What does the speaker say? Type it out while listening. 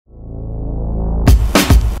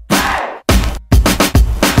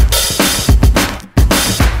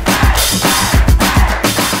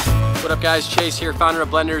up guys, Chase here, founder of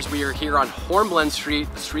Blenders. We are here on Hornblende Street,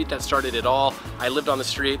 the street that started it all. I lived on the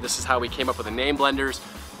street. This is how we came up with the name Blenders.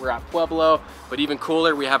 We're at Pueblo, but even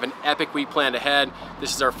cooler, we have an epic week planned ahead.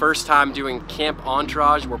 This is our first time doing Camp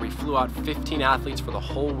Entourage, where we flew out 15 athletes for the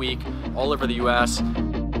whole week, all over the US.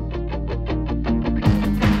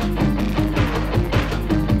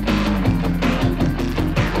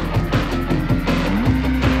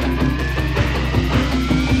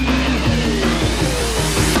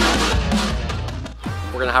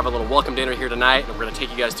 We're gonna have a little welcome dinner here tonight, and we're gonna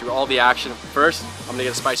take you guys through all the action. First, I'm gonna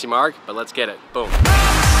get a spicy marg, but let's get it. Boom. We've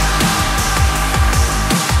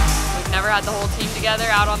never had the whole team together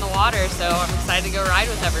out on the water, so I'm excited to go ride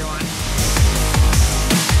with everyone.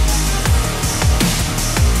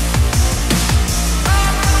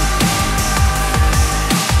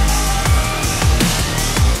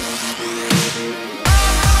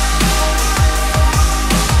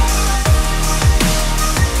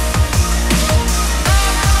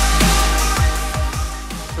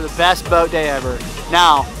 The best boat day ever.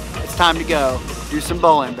 Now, it's time to go do some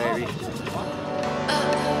bowling, baby.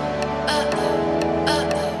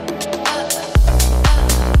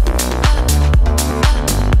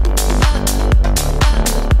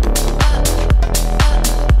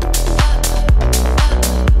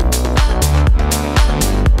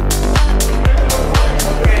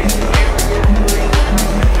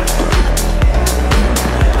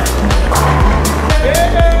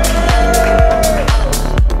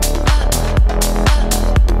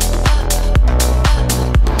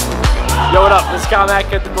 Yo, what up? This is Kyle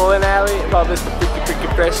Mack at the bowling alley. I call this the freaky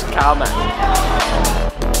fresh Kyle Mack.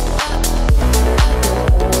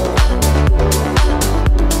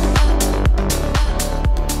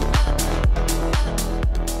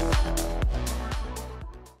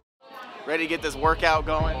 Ready to get this workout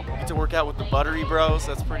going. Get to work out with the Buttery Bros.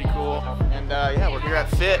 That's pretty cool. And yeah, we're here at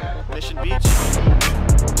Fit, Mission Beach.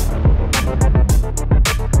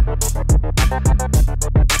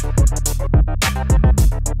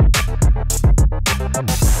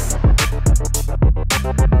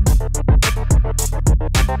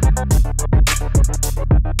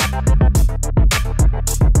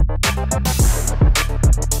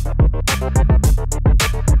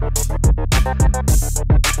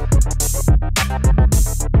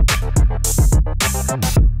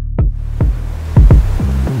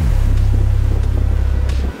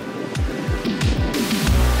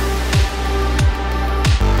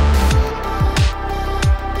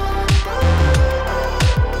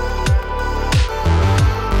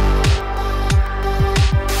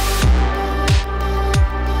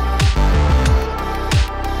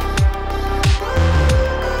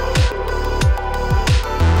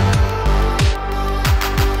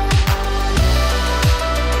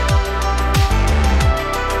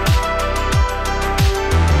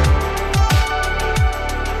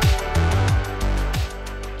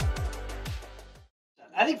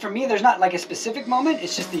 I think for me, there's not like a specific moment.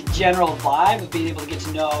 It's just the general vibe of being able to get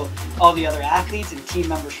to know all the other athletes and team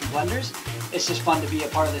members from Blenders. It's just fun to be a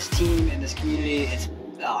part of this team and this community. It's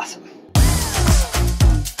awesome.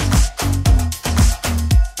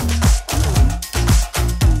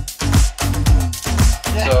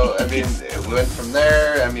 So, I mean, we went from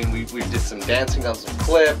there. I mean, we did some dancing on some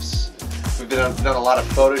clips. We've done a lot of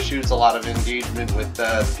photo shoots, a lot of engagement with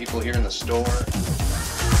the people here in the store.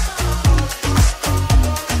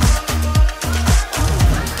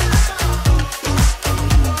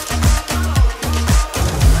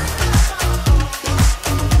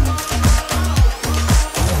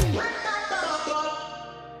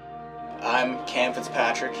 I'm Cam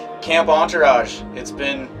Fitzpatrick. Camp Entourage, it's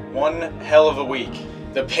been one hell of a week.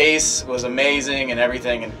 The pace was amazing and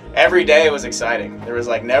everything, and every day was exciting. There was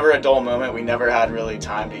like never a dull moment. We never had really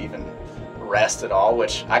time to even rest at all,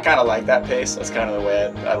 which I kind of like that pace. That's kind of the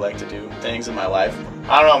way I like to do things in my life.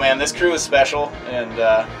 I don't know, man, this crew is special, and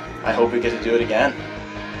I hope we get to do it again.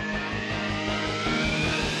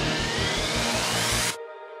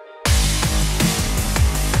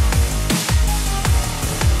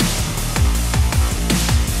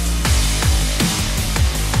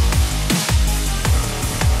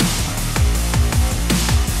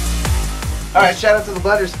 All right, shout out to the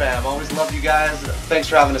Blenders fam. Always loved you guys. Thanks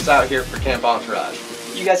for having us out here for Camp Entourage.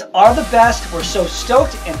 You guys are the best. We're so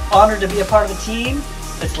stoked and honored to be a part of the team.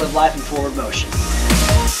 Let's live life in forward motion.